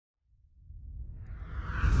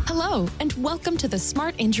Hello, and welcome to the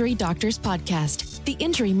Smart Injury Doctors Podcast, the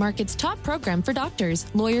injury market's top program for doctors,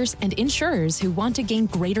 lawyers, and insurers who want to gain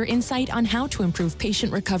greater insight on how to improve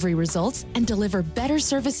patient recovery results and deliver better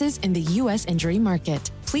services in the U.S. injury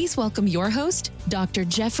market. Please welcome your host, Dr.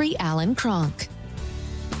 Jeffrey Allen Kronk.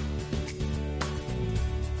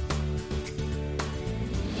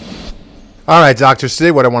 All right, doctors,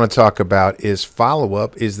 today what I want to talk about is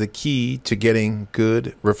follow-up is the key to getting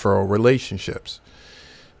good referral relationships.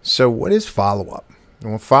 So what is follow-up?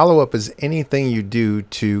 Well, follow-up is anything you do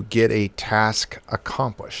to get a task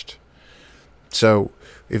accomplished. So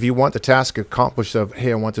if you want the task accomplished of,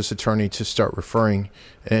 hey, I want this attorney to start referring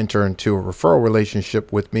and enter into a referral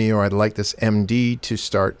relationship with me, or I'd like this MD to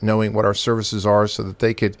start knowing what our services are so that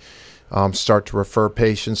they could start to refer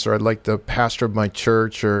patients, or I'd like the pastor of my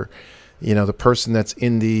church, or the person that's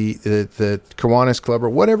in the Kiwanis Club, or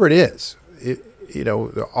whatever it is.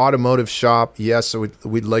 The automotive shop, yes, so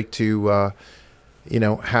we'd like to,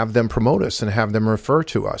 have them promote us and have them refer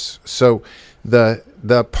to us. So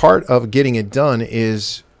the part of getting it done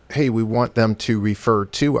is, hey, we want them to refer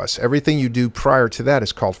to us. Everything you do prior to that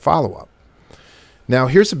is called follow-up. Now,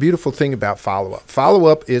 here's the beautiful thing about follow-up.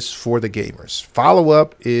 Follow-up is for the gamers.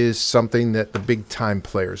 Follow-up is something that the big-time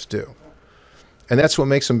players do. And that's what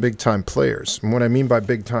makes them big-time players. And what I mean by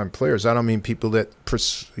big-time players, I don't mean people that,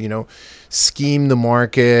 scheme the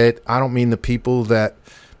market. I don't mean the people that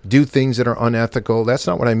do things that are unethical. That's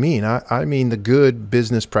not what I mean. I mean the good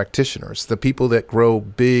business practitioners, the people that grow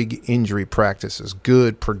big injury practices,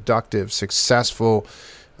 good, productive, successful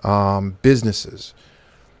businesses,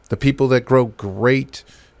 the people that grow great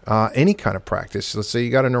any kind of practice. Let's say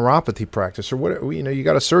you got a neuropathy practice, or whatever, you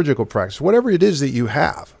got a surgical practice, whatever it is that you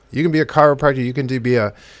have. You can be a chiropractor, you can be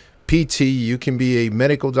a PT, you can be a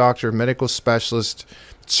medical doctor, medical specialist,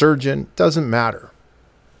 surgeon, doesn't matter.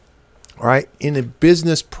 All right, in a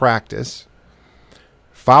business practice,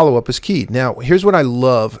 follow-up is key. Now, here's what I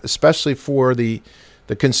love, especially for the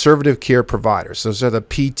conservative care providers. Those are the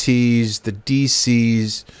PTs, the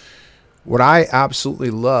DCs. What I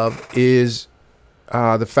absolutely love is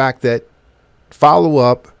the fact that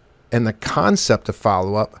follow-up and the concept of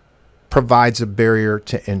follow-up provides a barrier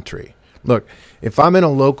to entry. Look, if I'm in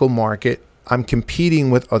a local market, I'm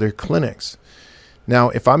competing with other clinics. Now,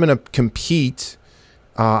 if I'm going to compete,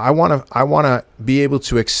 I want to be able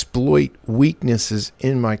to exploit weaknesses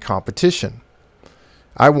in my competition.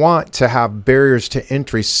 I want to have barriers to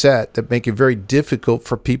entry set that make it very difficult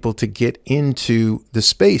for people to get into the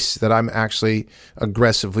space that I'm actually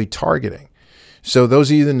aggressively targeting. So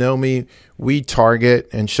those of you that know me, we target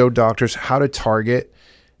and show doctors how to target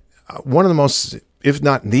one of the most, if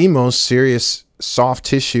not the most serious soft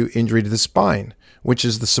tissue injury to the spine, which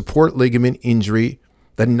is the support ligament injury,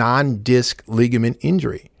 the non-disc ligament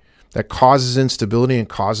injury that causes instability and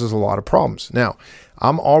causes a lot of problems. Now,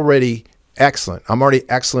 I'm already excellent. I'm already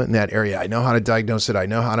excellent in that area. I know how to diagnose it. I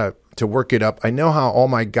know how to work it up. I know how all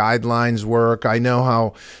my guidelines work. I know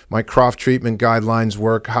how my Croft treatment guidelines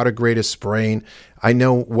work, how to grade a sprain. I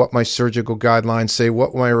know what my surgical guidelines say,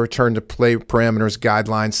 what my return to play parameters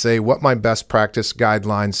guidelines say, what my best practice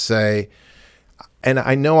guidelines say. And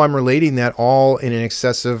I know I'm relating that all in an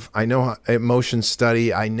excessive, I know emotion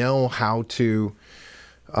study. I know how to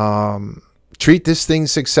treat this thing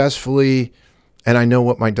successfully. And I know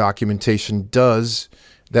what my documentation does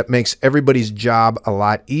that makes everybody's job a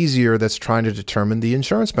lot easier that's trying to determine the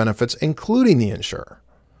insurance benefits, including the insurer.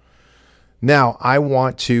 Now, I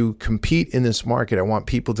want to compete in this market. I want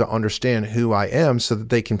people to understand who I am so that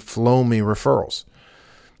they can flow me referrals.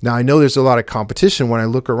 Now, I know there's a lot of competition when I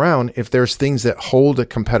look around if there's things that hold a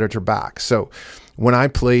competitor back. So when I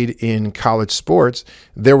played in college sports,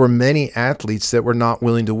 there were many athletes that were not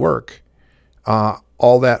willing to work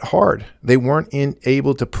all that hard. They weren't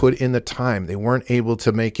able to put in the time. They weren't able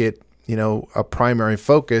to make it, a primary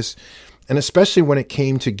focus. And especially when it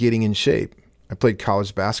came to getting in shape. I played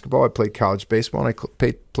college basketball, I played college baseball, and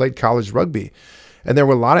I played college rugby. And there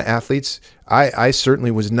were a lot of athletes. I certainly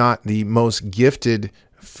was not the most gifted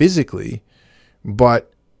physically,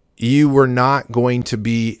 but you were not going to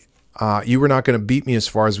beat me as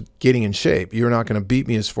far as getting in shape. You were not going to beat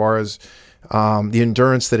me as far as the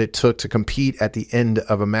endurance that it took to compete at the end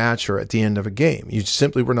of a match or at the end of a game. You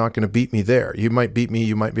simply were not going to beat me there. You might beat me.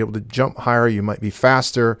 You might be able to jump higher. You might be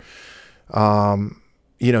faster.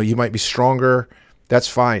 You might be stronger. That's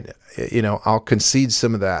fine. I'll concede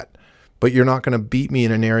some of that. But you're not going to beat me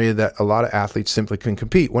in an area that a lot of athletes simply can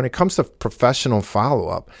compete. When it comes to professional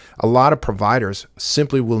follow-up, a lot of providers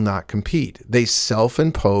simply will not compete. They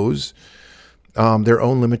self-impose their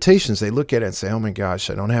own limitations. They look at it and say, "Oh my gosh,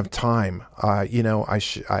 I don't have time. I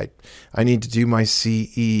need to do my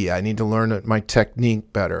CE. I need to learn my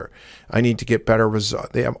technique better. I need to get better results."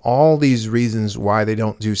 They have all these reasons why they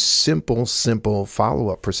don't do simple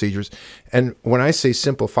follow-up procedures. And when I say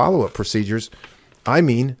simple follow-up procedures, I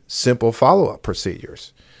mean simple follow-up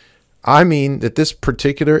procedures. I mean that this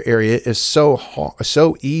particular area is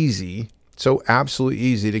so easy, so absolutely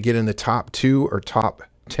easy to get in the top 2 or top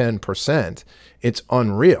 10%. It's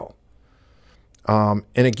unreal. And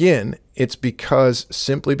again, it's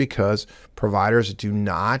simply because providers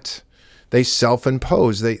they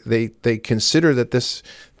self-impose. They consider that this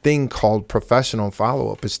thing called professional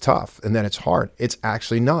follow-up is tough and that it's hard. It's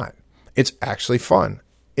actually not. It's actually fun.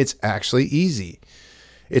 It's actually easy.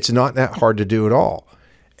 It's not that hard to do at all.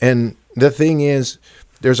 And the thing is,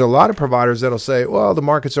 there's a lot of providers that'll say, well, my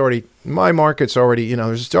market's already,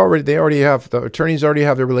 the attorneys already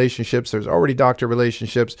have their relationships. There's already doctor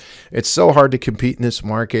relationships. It's so hard to compete in this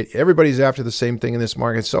market. Everybody's after the same thing in this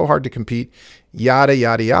market. It's so hard to compete, yada,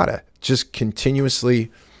 yada, yada. Just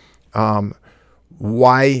continuously,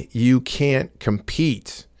 why you can't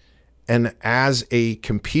compete. And as a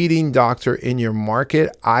competing doctor in your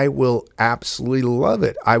market, I will absolutely love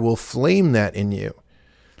it. I will flame that in you.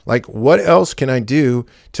 Like, what else can I do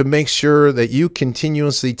to make sure that you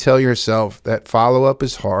continuously tell yourself that follow-up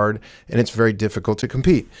is hard and it's very difficult to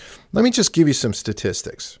compete? Let me just give you some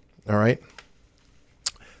statistics, all right?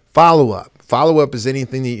 Follow-up. Follow-up is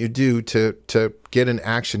anything that you do to get an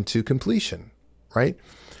action to completion, right?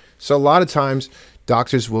 So a lot of times,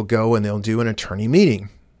 doctors will go and they'll do an attorney meeting.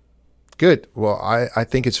 Good. Well, I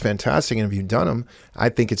think it's fantastic, and if you've done them, I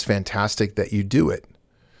think it's fantastic that you do it.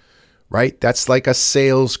 Right? That's like a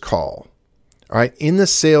sales call. All right. In the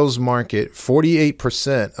sales market,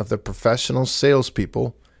 48% of the professional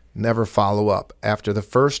salespeople never follow up after the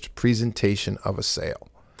first presentation of a sale.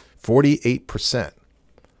 48%.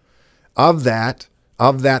 Of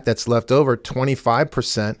that's left over,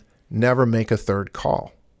 25% never make a third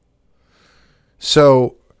call.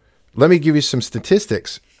 So let me give you some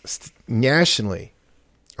statistics nationally.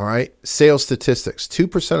 All right. Sales statistics.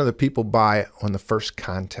 2% of the people buy on the first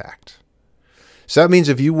contact. So that means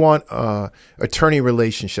if you want an attorney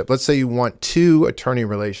relationship, let's say you want 2 attorney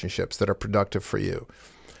relationships that are productive for you.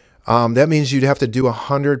 That means you'd have to do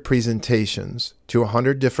 100 presentations to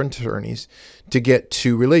 100 different attorneys to get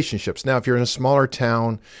 2 relationships. Now, if you're in a smaller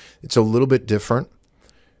town, it's a little bit different,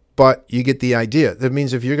 but you get the idea. That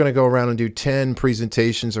means if you're going to go around and do 10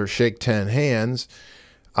 presentations or shake 10 hands,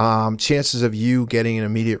 chances of you getting an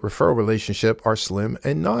immediate referral relationship are slim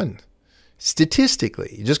and none.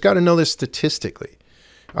 Statistically, you just got to know this statistically.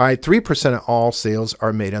 All right, 3% of all sales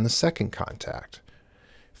are made on the second contact.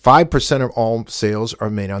 5% of all sales are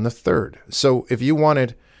made on the third. So if you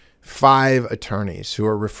wanted 5 attorneys who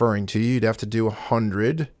are referring to you, you'd have to do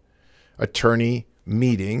 100 attorney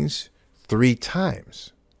meetings 3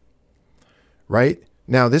 times, right?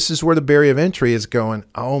 Now, this is where the barrier of entry is going,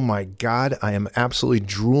 oh my God, I am absolutely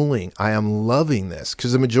drooling. I am loving this,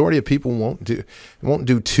 because the majority of people won't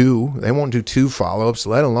do 2. They won't do 2 follow-ups,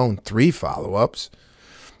 let alone 3 follow-ups.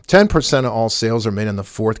 10% of all sales are made on the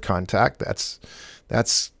 4th contact. That's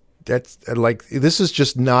like, this is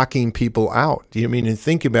just knocking people out. Do you mean? And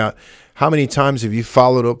think about how many times have you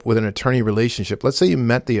followed up with an attorney relationship? Let's say you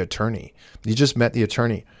met the attorney. You just met the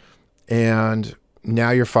attorney, and now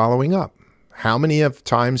you're following up. How many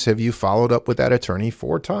times have you followed up with that attorney?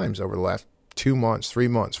 4 times over the last 2 months, 3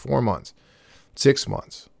 months, 4 months, 6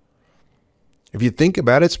 months. If you think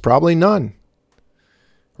about it, it's probably none,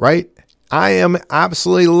 right? I am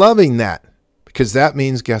absolutely loving that, because that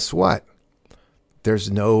means, guess what?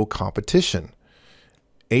 There's no competition.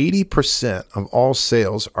 80% of all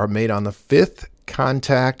sales are made on the 5th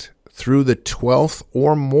contact through the 12th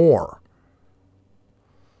or more.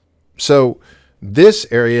 So this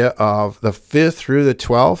area of the 5th through the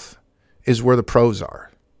 12th is where the pros are.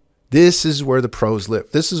 This is where the pros live.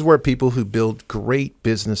 This is where people who build great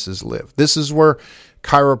businesses live. This is where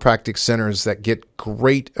chiropractic centers that get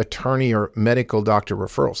great attorney or medical doctor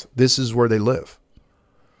referrals, this is where they live.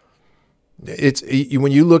 It's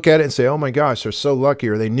when you look at it and say, oh my gosh, they're so lucky,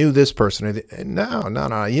 or they knew this person.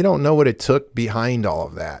 No. You don't know what it took behind all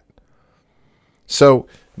of that. So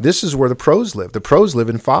this is where the pros live. The pros live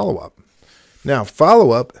in follow-up. Now,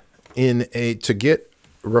 follow-up to get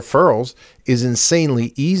referrals is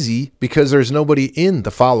insanely easy because there's nobody in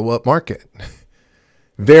the follow-up market.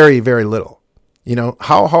 Very, very little. You know,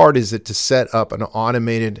 how hard is it to set up an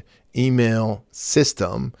automated email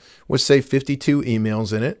system with, say, 52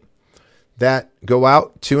 emails in it that go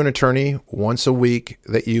out to an attorney once a week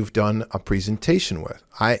that you've done a presentation with.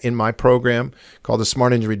 In my program called the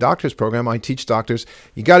Smart Injury Doctors Program, I teach doctors,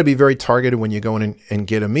 you got to be very targeted when you go in and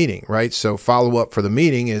get a meeting, right? So follow up for the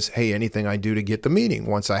meeting is, hey, anything I do to get the meeting.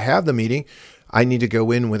 Once I have the meeting, I need to go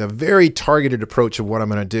in with a very targeted approach of what I'm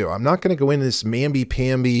going to do. I'm not going to go into this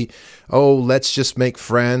mamby-pamby, oh, let's just make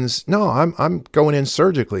friends. No, I'm going in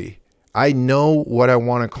surgically. I know what I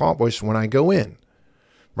want to accomplish when I go in.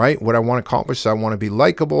 Right? What I want to accomplish is I want to be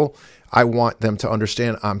likable. I want them to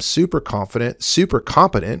understand I'm super confident, super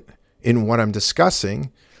competent in what I'm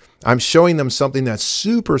discussing. I'm showing them something that's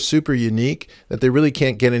super, super unique that they really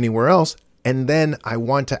can't get anywhere else. And then I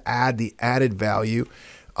want to add the added value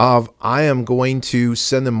of I am going to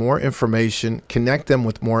send them more information, connect them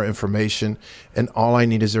with more information, and all I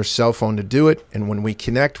need is their cell phone to do it. And when we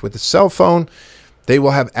connect with the cell phone, they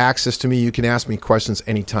will have access to me. You can ask me questions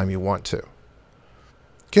anytime you want to.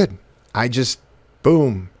 Good.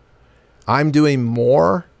 Boom. I'm doing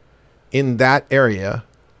more in that area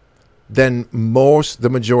than the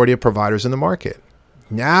majority of providers in the market.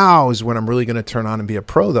 Now is when I'm really going to turn on and be a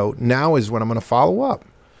pro, though. Now is when I'm going to follow up,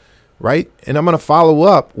 right? And I'm going to follow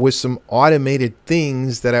up with some automated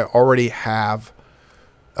things that I already have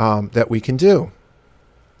that we can do,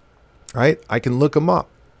 right? I can look them up.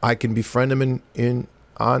 I can befriend them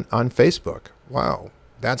on Facebook. Wow,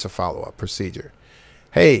 that's a follow-up procedure.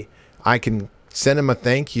 Hey, I can send them a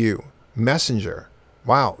thank you messenger.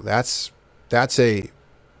 Wow, that's a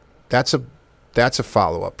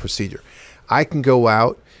follow-up procedure. I can go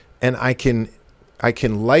out and I can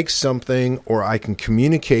like something, or I can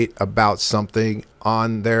communicate about something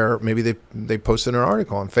on maybe they posted an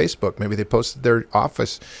article on Facebook. Maybe they posted their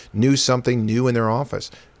office, something new in their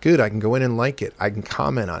office. Good, I can go in and like it. I can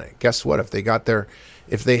comment on it. Guess what? If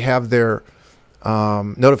they have their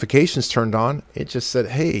notifications turned on, it just said,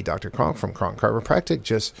 hey, Dr. Kronk from Kronk Chiropractic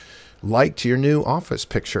just liked your new office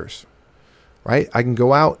pictures, right? I can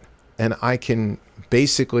go out and I can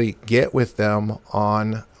basically get with them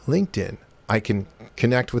on LinkedIn. I can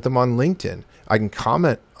connect with them on LinkedIn. I can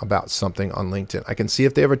comment about something on LinkedIn. I can see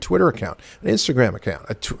if they have a Twitter account, an Instagram account,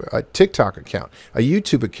 a TikTok account, a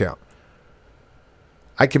YouTube account.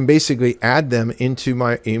 I can basically add them into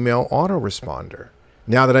my email autoresponder.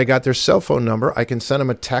 Now that I got their cell phone number, I can send them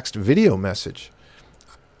a text video message.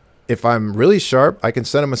 If I'm really sharp, I can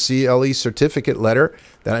send them a CLE certificate letter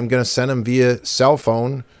that I'm going to send them via cell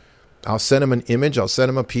phone. I'll send them an image. I'll send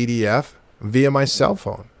them a PDF via my cell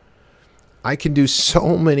phone. I can do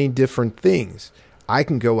so many different things. I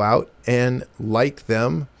can go out and like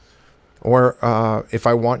them, or if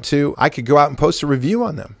I want to, I could go out and post a review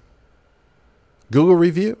on them. Google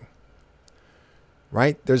review.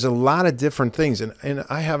 Right? There's a lot of different things. And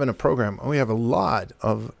I have in a program, we have a lot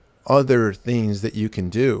of other things that you can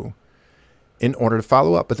do in order to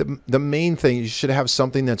follow up. But the main thing, you should have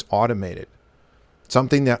something that's automated,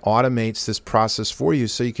 something that automates this process for you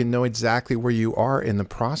so you can know exactly where you are in the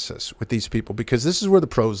process with these people, because this is where the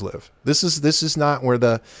pros live. This is not where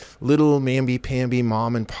the little mamby-pamby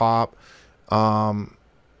mom and pop,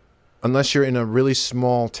 unless you're in a really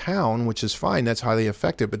small town, which is fine, that's highly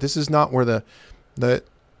effective. But this is not where the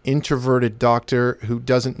introverted doctor who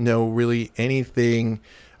doesn't know really anything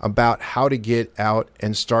about how to get out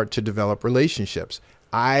and start to develop relationships.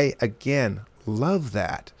 I, again, love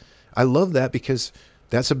that. I love that because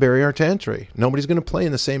that's a barrier to entry. Nobody's going to play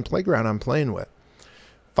in the same playground I'm playing with.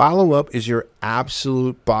 Follow-up is your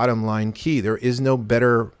absolute bottom line key. There is no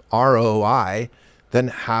better ROI than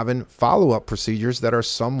having follow-up procedures that are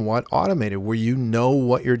somewhat automated, where you know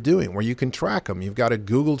what you're doing, where you can track them. You've got a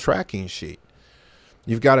Google tracking sheet.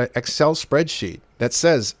 You've got an Excel spreadsheet that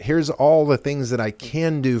says, here's all the things that I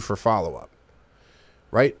can do for follow-up,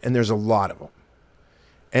 right? And there's a lot of them.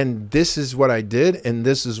 And this is what I did, and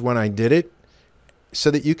this is when I did it, so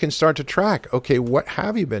that you can start to track, okay, what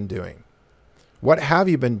have you been doing? What have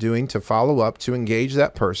you been doing to follow up, to engage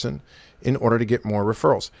that person in order to get more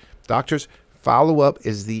referrals? Doctors, follow-up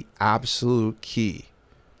is the absolute key.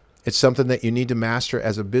 It's something that you need to master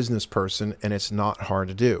as a business person, and it's not hard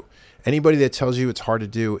to do. Anybody that tells you it's hard to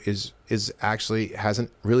do is actually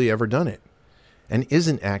hasn't really ever done it and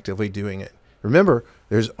isn't actively doing it. Remember,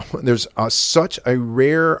 there's such a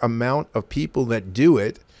rare amount of people that do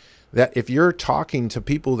it, that if you're talking to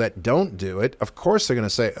people that don't do it, of course they're going to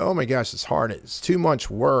say, oh my gosh, it's hard. It's too much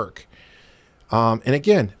work. And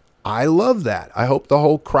again, I love that. I hope the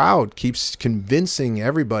whole crowd keeps convincing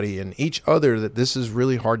everybody and each other that this is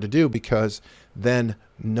really hard to do, because then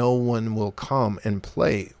no one will come and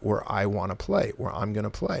play where I want to play, where I'm going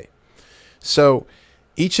to play. So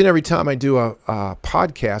each and every time I do a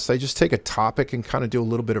podcast, I just take a topic and kind of do a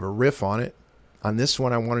little bit of a riff on it. On this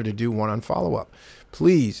one, I wanted to do one on follow-up.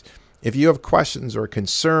 Please, if you have questions or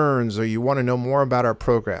concerns or you want to know more about our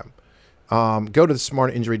program, go to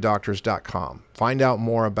thesmartinjurydoctors.com. Find out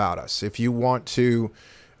more about us. If you want to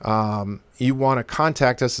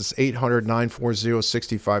contact us, it's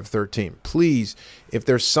 800-940-6513. Please, if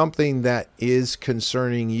there's something that is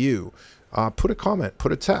concerning you, put a comment,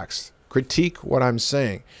 put a text, critique what I'm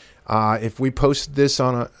saying. If we post this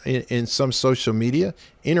in some social media,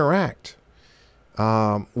 interact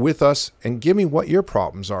with us and give me what your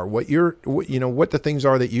problems are, what the things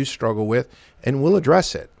are that you struggle with, and we'll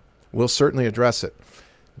address it. We'll certainly address it.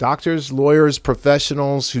 Doctors, lawyers,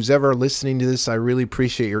 professionals, who's ever listening to this, I really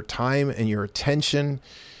appreciate your time and your attention.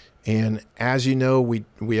 And as you know, we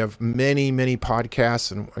have many, many podcasts.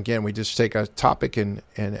 And again, we just take a topic and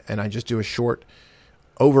I just do a short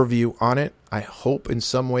overview on it. I hope in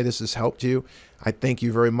some way this has helped you. I thank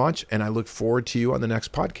you very much, and I look forward to you on the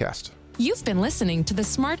next podcast. You've been listening to the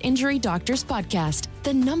Smart Injury Doctors Podcast,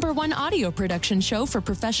 the #1 audio production show for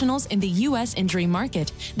professionals in the U.S. injury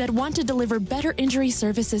market that want to deliver better injury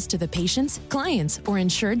services to the patients, clients, or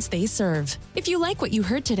insureds they serve. If you like what you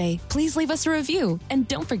heard today, please leave us a review and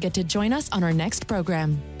don't forget to join us on our next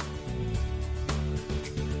program.